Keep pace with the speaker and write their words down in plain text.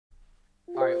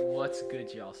Alright, what's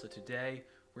good, y'all? So today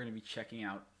we're going to be checking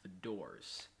out The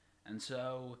Doors. And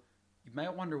so you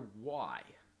might wonder why.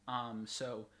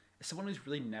 So as someone who's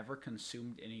really never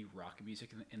consumed any rock music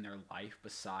in their life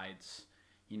besides,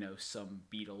 some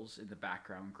Beatles in the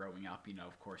background growing up,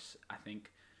 of course, I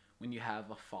think when you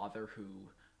have a father who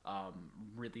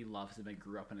really loves them and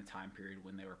grew up in a time period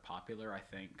when they were popular, I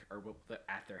think, or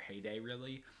at their heyday,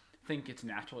 really, I think it's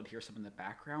natural to hear some in the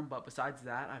background. But besides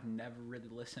that, I've never really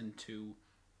listened to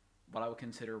what I would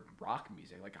consider rock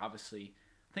music. Like, obviously,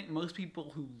 I think most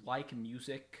people who like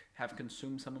music have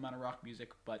consumed some amount of rock music,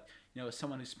 but, as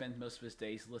someone who spends most of his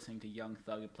days listening to Young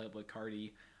Thug and Playboi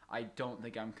Carti, I don't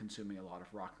think I'm consuming a lot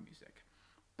of rock music.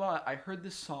 But I heard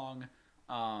this song,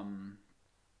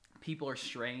 People Are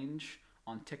Strange,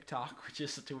 on TikTok, which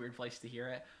is such a weird place to hear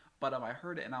it. But I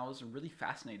heard it and I was really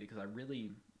fascinated because I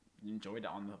really enjoyed it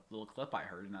on the little clip I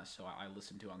heard, and so I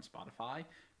listened to it on Spotify.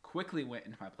 Quickly went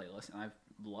into my playlist, and I've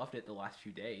loved it the last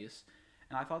few days.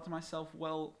 And I thought to myself,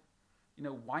 well,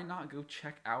 why not go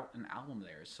check out an album of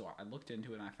theirs? So I looked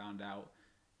into it and I found out,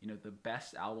 the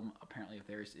best album apparently of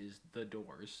theirs is The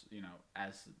Doors.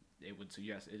 As it would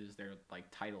suggest, it is their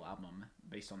title album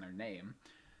based on their name.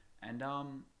 And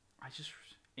I just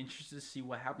interested to see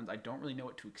what happens. I don't really know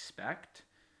what to expect.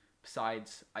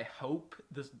 Besides, I hope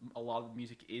a lot of the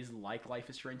music is like Life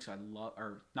is Strange. So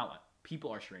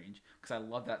People Are Strange, because I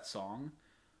love that song.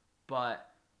 But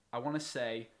I want to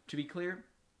say, to be clear,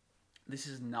 this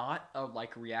is not a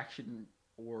reaction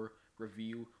or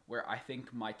review where I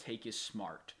think my take is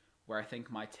smart, where I think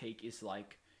my take is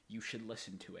you should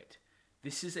listen to it.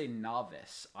 This is a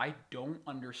novice. I don't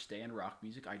understand rock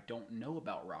music. I don't know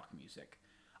about rock music.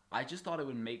 I just thought it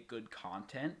would make good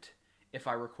content if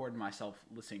I recorded myself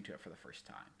listening to it for the first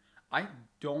time. I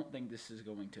don't think this is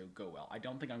going to go well. I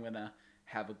don't think I'm going to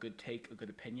have a good take, a good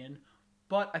opinion,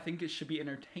 but I think it should be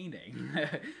entertaining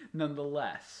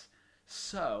nonetheless.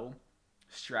 So,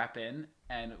 strap in,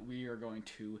 and we are going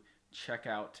to check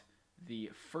out the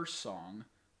first song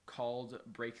called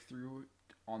Breakthrough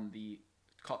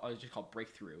just called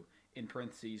Breakthrough, in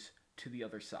parentheses, To the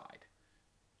Other Side.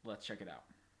 Let's check it out.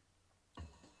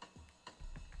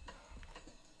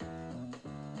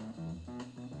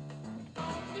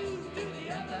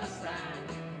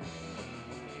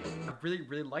 I really,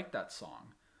 really like that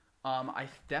song. I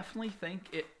definitely think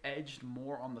it edged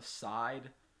more on the side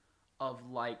of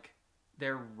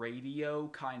their radio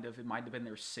kind of. It might have been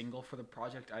their single for the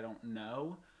project, I don't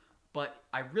know. But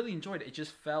I really enjoyed it. It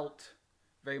just felt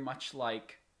very much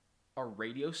like a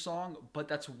radio song, but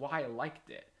that's why I liked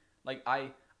it.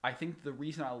 I think the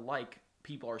reason I like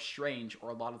People Are Strange, or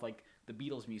a lot of the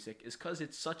Beatles music, is because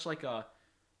it's such a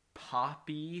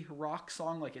poppy rock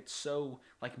song. It's so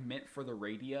meant for the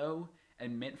radio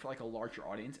and meant for a larger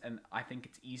audience, and I think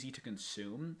it's easy to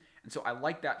consume. And so I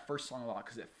like that first song a lot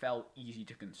because it felt easy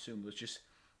to consume. It was just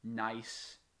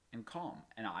nice and calm,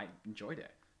 and I enjoyed it.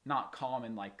 Not calm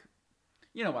and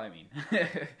you know what I mean.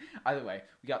 Either way,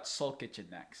 we got Soul Kitchen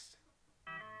next.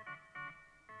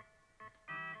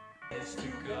 It's to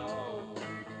go.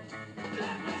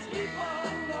 Let me sleep all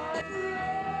night.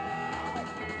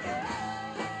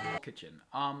 Kitchen.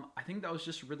 I think that was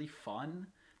just really fun.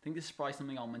 I think this is probably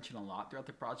something I'll mention a lot throughout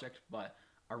the project, but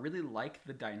I really like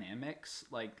the dynamics.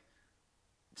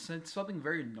 It's something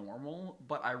very normal,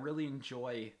 but I really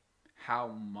enjoy how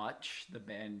much the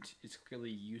band is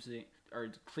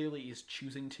clearly is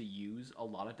choosing to use a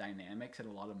lot of dynamics and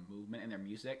a lot of movement in their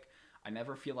music. I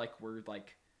never feel like we're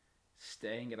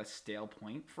staying at a stale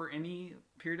point for any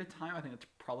period of time. I think that's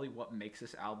probably what makes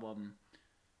this album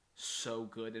so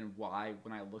good, and why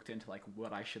when I looked into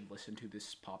what I should listen to,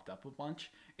 this popped up a bunch.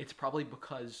 It's probably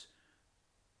because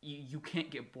you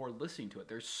can't get bored listening to it.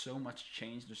 There's so much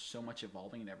change, there's so much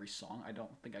evolving in every song. I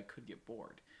don't think I could get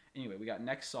bored. Anyway, we got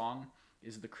next song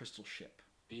is The Crystal Ship.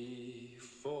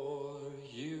 Before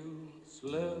you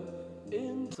slip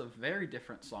in. It's a very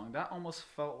different song. That almost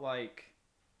felt like,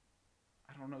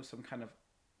 I don't know, some kind of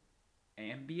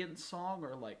ambient song,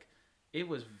 or it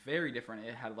was very different.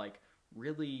 It had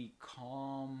really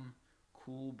calm,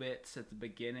 cool bits at the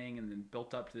beginning and then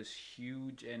built up to this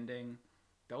huge ending.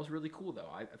 That was really cool, though.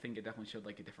 I think it definitely showed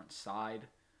a different side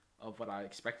of what I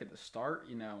expected to start.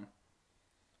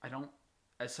 I don't,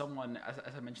 as I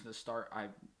mentioned at the start, I'm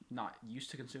not used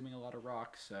to consuming a lot of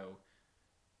rock, so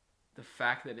the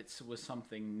fact that it was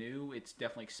something new, it's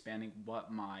definitely expanding what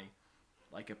my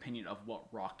opinion of what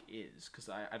rock is, because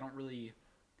I don't really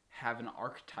have an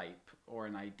archetype or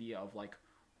an idea of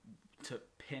to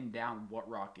pin down what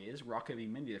rock is. Rock could be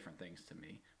many different things to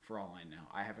me, for all I know.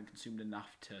 I haven't consumed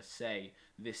enough to say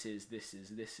this is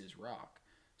rock.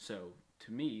 So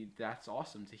to me, that's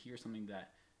awesome to hear something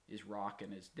that is rock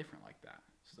and is different like that.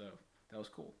 So that was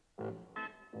cool.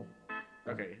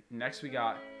 Okay, next we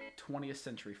got 20th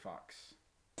Century Fox.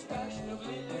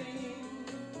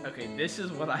 Okay, this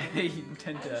is what I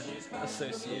tend to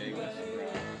associate with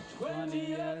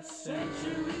 20th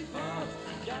Century Fox.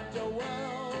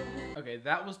 Okay,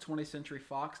 that was 20th Century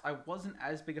Fox. I wasn't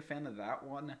as big a fan of that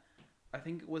one. I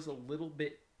think it was a little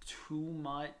bit too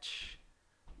much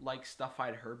like stuff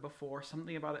I'd heard before.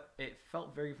 Something about it, it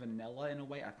felt very vanilla in a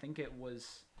way. I think it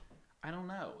was, I don't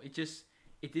know. It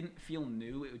didn't feel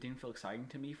new. It didn't feel exciting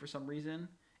to me for some reason.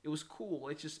 It was cool.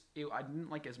 I didn't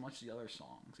like as much as the other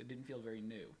songs. It didn't feel very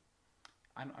new.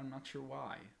 I'm not sure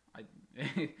why.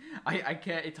 I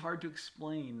can't. It's hard to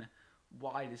explain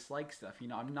why I dislike stuff. You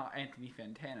know, I'm not Anthony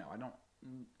Fantano.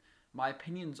 My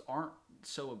opinions aren't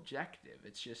so objective.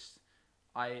 It's just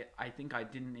I think I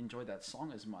didn't enjoy that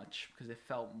song as much because it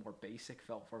felt more basic,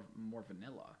 felt more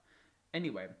vanilla.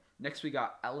 Anyway, next we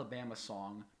got Alabama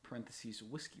Song (parentheses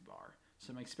Whiskey Bar).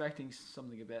 So I'm expecting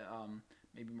something a bit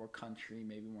maybe more country,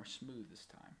 maybe more smooth this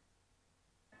time.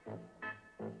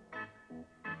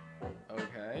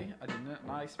 Okay, I did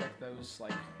not expect those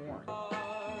like horns.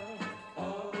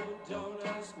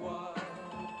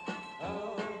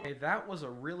 Okay, that was a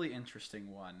really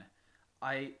interesting one.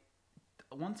 I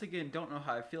once again don't know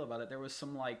how I feel about it. There was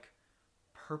some like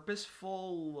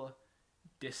purposeful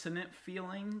dissonant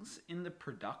feelings in the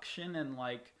production and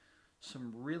like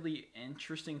some really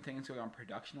interesting things going on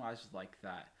production wise with like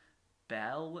that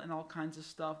bell and all kinds of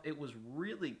stuff. It was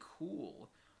really cool,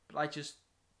 but I just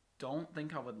don't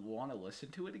think I would want to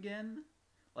listen to it again.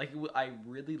 Like I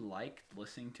really liked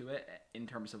listening to it in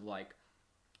terms of like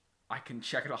I can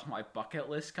check it off my bucket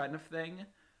list kind of thing,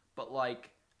 but like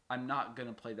I'm not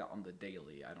gonna play that on the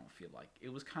daily. I don't feel like it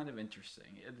was kind of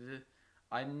interesting.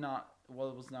 I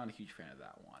was not a huge fan of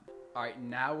that one. All right,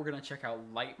 now we're gonna check out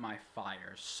Light My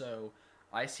Fire. So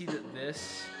I see that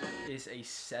this is a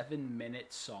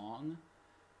 7-minute song.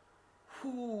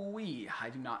 Hoo-wee, I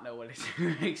do not know what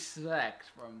to expect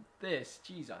from this.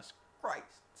 Jesus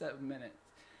Christ, 7 minutes.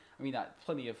 I mean,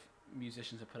 plenty of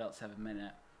musicians have put out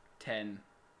 7-minute, 10,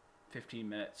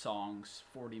 15-minute songs,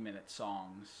 40-minute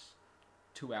songs,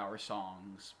 2-hour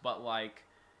songs, but like,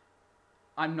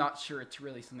 I'm not sure it's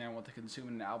really something I want to consume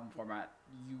in an album format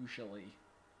usually,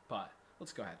 but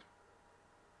let's go ahead.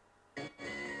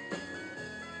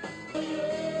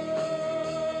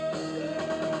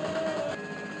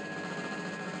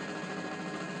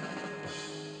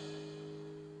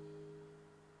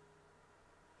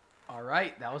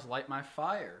 Alright, that was Light My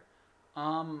Fire.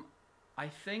 I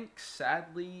think,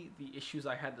 sadly, the issues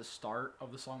I had at the start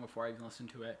of the song before I even listened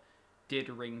to it did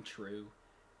ring true.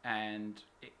 And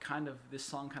this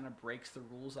song kind of breaks the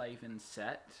rules I even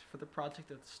set for the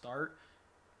project at the start,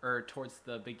 or towards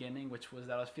the beginning, which was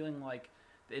that I was feeling like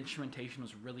the instrumentation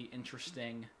was really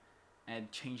interesting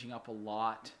and changing up a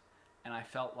lot. And I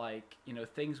felt like, you know,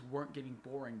 things weren't getting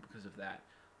boring because of that.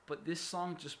 But this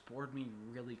song just bored me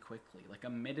really quickly. Like a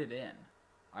minute in,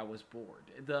 I was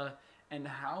bored. And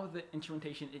how the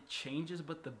instrumentation, it changes,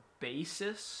 but the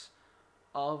basis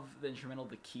of the instrumental,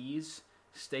 the keys,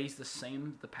 stays the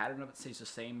same. The pattern of it stays the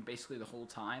same basically the whole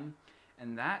time.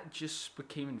 And that just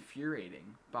became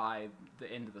infuriating by the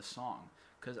end of the song.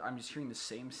 Because I'm just hearing the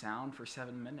same sound for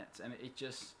 7 minutes. And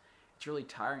it's really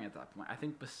tiring at that point. I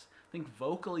think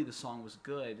vocally the song was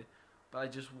good, but I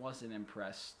just wasn't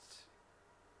impressed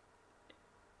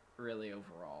really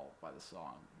overall by the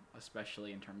song,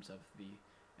 especially in terms of the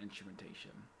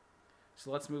instrumentation.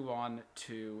 So let's move on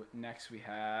to next we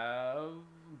have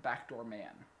Backdoor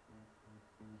Man.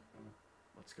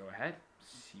 Let's go ahead,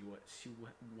 see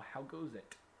how goes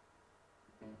it.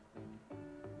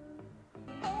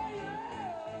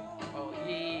 Oh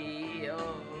yeah.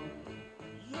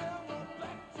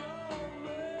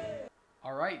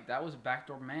 All right, that was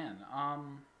Backdoor Man.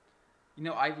 You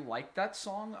know, I liked that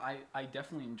song. I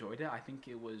definitely enjoyed it. I think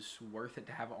it was worth it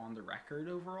to have it on the record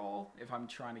overall. If I'm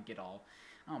trying to get all,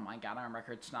 oh my god, I'm a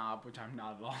record snob, which I'm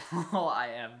not at all. I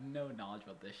have no knowledge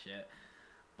about this shit.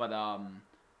 But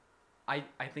I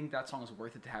think that song is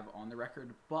worth it to have on the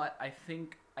record. But I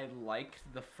think I liked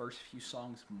the first few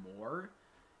songs more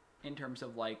in terms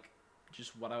of like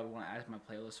just what I would want to add to my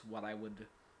playlist, what I would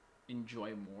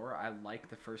enjoy more. I like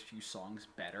the first few songs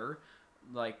better.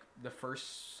 Like the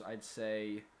first, I'd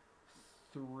say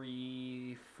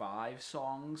 3-5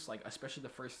 songs, like especially the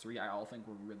first 3, I all think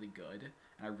were really good,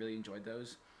 and I really enjoyed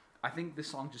those. I think this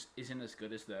song just isn't as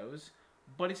good as those,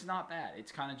 but it's not bad.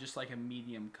 It's kind of just like a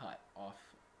medium cut off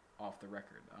the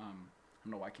record. I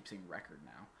don't know why I keep saying record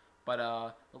now, but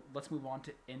let's move on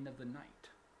to End of the Night.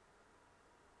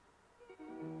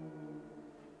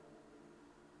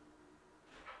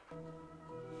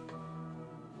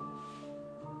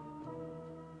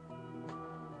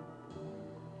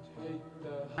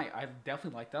 I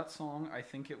definitely like that song. I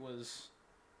think it was,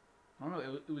 I don't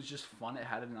know, it was just fun. It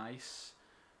had a nice,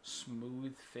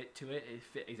 smooth fit to it. It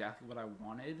fit exactly what I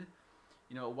wanted.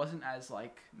 You know, it wasn't as,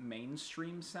 like,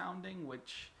 mainstream sounding,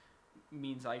 which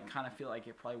means I kind of feel like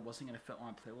it probably wasn't going to fit on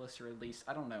my playlist, or at least,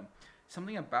 I don't know.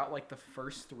 Something about, like, the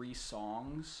first 3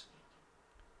 songs,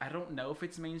 I don't know if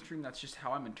it's mainstream, that's just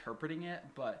how I'm interpreting it,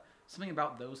 but something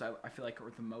about those I feel like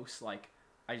are the most, like,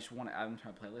 I just want to add them to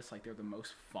my playlist. Like, they're the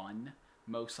most fun,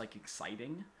 most, like,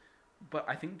 exciting. But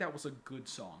I think that was a good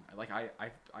song. Like, I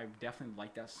definitely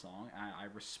like that song, and I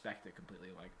respect it completely.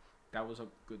 Like, that was a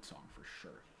good song for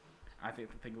sure. I think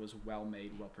it was well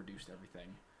made, well produced,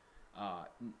 everything.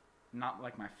 Not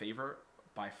like my favorite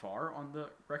by far on the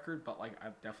record, but like I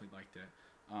definitely liked it.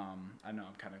 I know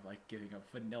I'm kind of like giving a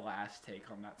vanilla ass take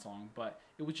on that song, but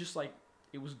it was just like,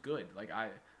 it was good. Like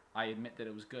I admit that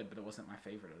it was good, but it wasn't my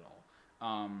favorite at all.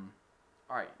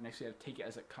 All right, next we have Take It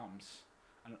As It Comes.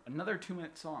 Another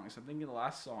 2-minute song. So I'm thinking the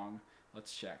last song.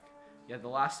 Let's check. Yeah, the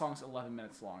last song's 11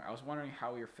 minutes long. I was wondering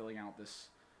how we were filling out this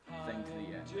thing to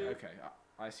the end. Okay,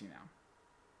 I see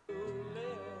now.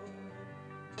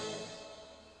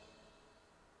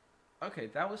 Okay,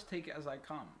 that was Take It As I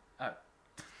Come.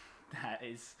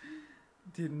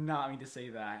 Did not mean to say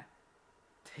that.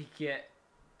 Take It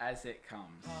As It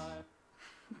Comes.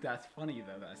 That's funny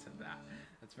though that I said that.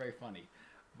 That's very funny.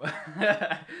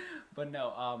 But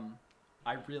no,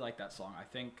 I really like that song. I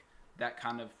think that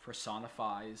kind of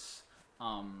personifies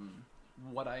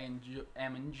what I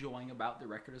am enjoying about the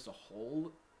record as a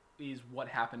whole, is what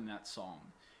happened in that song.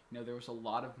 You know, there was a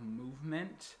lot of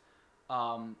movement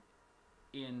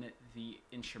in the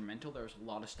instrumental. There was a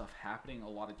lot of stuff happening, a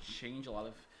lot of change, a lot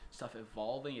of stuff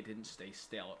evolving. It didn't stay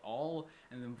stale at all.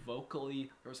 And then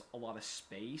vocally, there was a lot of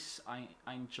space. I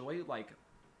enjoy, like,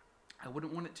 I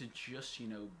wouldn't want it to just, you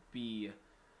know, be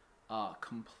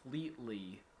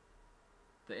completely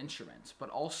the instruments, but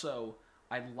also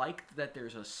I like that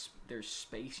there's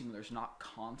space. You know, there's not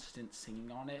constant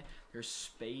singing on it. There's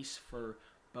space for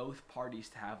both parties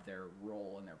to have their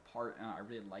role and their part, and I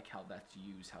really like how that's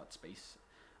used, how that space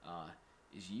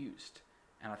is used,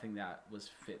 and I think that was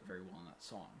fit very well in that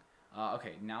song.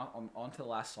 Okay, now on to the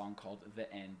last song called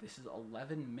The End. This is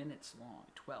 11 minutes long,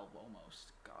 12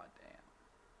 almost. God damn.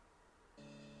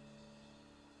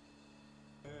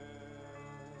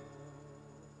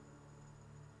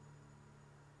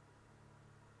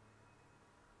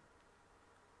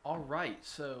 Alright,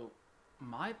 so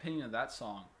my opinion of that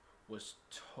song was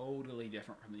totally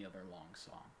different from the other long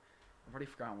song. I've already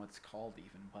forgotten what it's called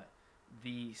even, but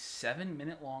the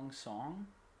 7-minute long song,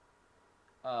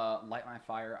 Light My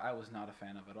Fire, I was not a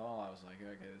fan of at all. I was like,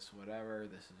 okay, this is whatever,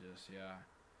 this is just, yeah,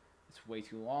 it's way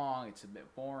too long, it's a bit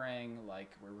boring,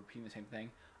 like, we're repeating the same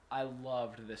thing. I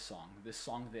loved this song. This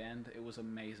song, The End, it was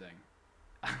amazing.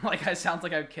 Like, it sounds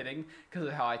like I'm kidding because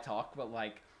of how I talk, but,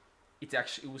 like, it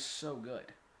was so good.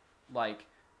 Like,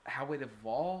 how it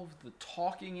evolved, the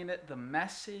talking in it, the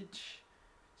message,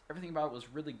 everything about it was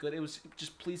really good. It was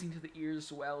just pleasing to the ears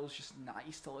as well. It was just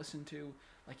nice to listen to.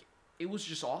 Like, it was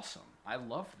just awesome. I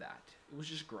loved that. It was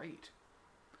just great.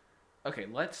 Okay,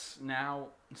 let's now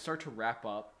start to wrap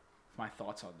up my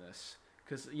thoughts on this.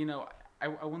 Because, you know, I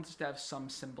want this to have some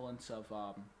semblance of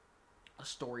a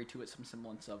story to it, some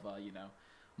semblance of, you know,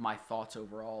 my thoughts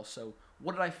overall. So,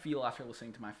 what did I feel after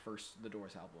listening to my first The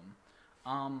Doors album?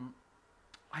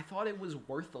 I thought it was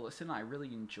worth the listen. I really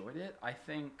enjoyed it. I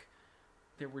think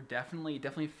there were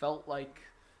definitely felt like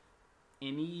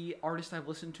any artist I've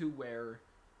listened to where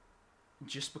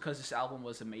just because this album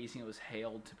was amazing, it was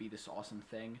hailed to be this awesome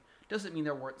thing, doesn't mean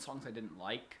there weren't songs I didn't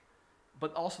like,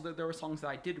 but also that there were songs that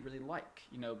I did really like.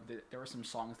 You know, there were some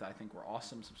songs that I think were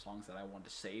awesome, some songs that I wanted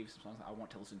to save, some songs that I want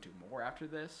to listen to more after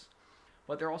this,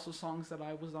 but there are also songs that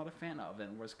I was not a fan of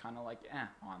and was kind of like,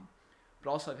 on.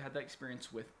 But also I've had that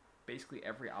experience with basically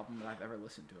every album that I've ever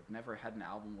listened to. I've never had an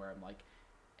album where I'm like,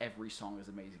 every song is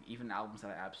amazing, even albums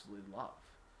that I absolutely love.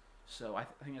 So I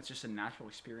think that's just a natural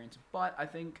experience, but I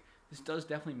think this does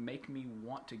definitely make me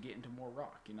want to get into more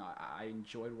rock. You know, I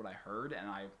enjoyed what I heard, and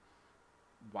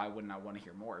why wouldn't I want to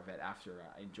hear more of it after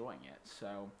enjoying it?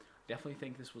 So definitely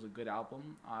think this was a good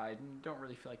album. I don't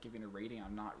really feel like giving a rating.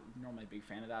 I'm not normally a big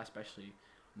fan of that, especially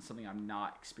on something I'm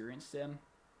not experienced in,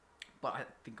 but I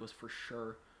think it was for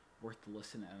sure worth the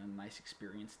listen and a nice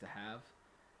experience to have.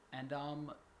 And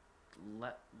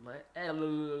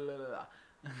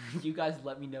you guys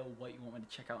let me know what you want me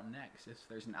to check out next. If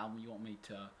there's an album you want me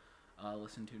to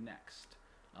listen to next,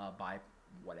 by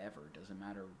whatever, doesn't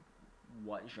matter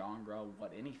what genre,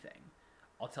 what anything.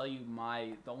 I'll tell you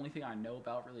the only thing I know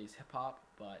about really is hip hop,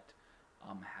 but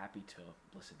I'm happy to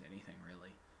listen to anything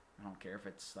really. I don't care if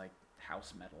it's like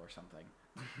house metal or something.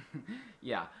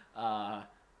 Yeah.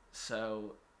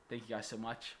 So thank you guys so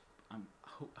much.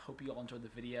 Hope you all enjoyed the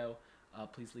video.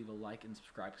 Please leave a like and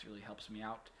subscribe because it really helps me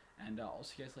out. And I'll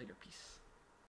see you guys later. Peace.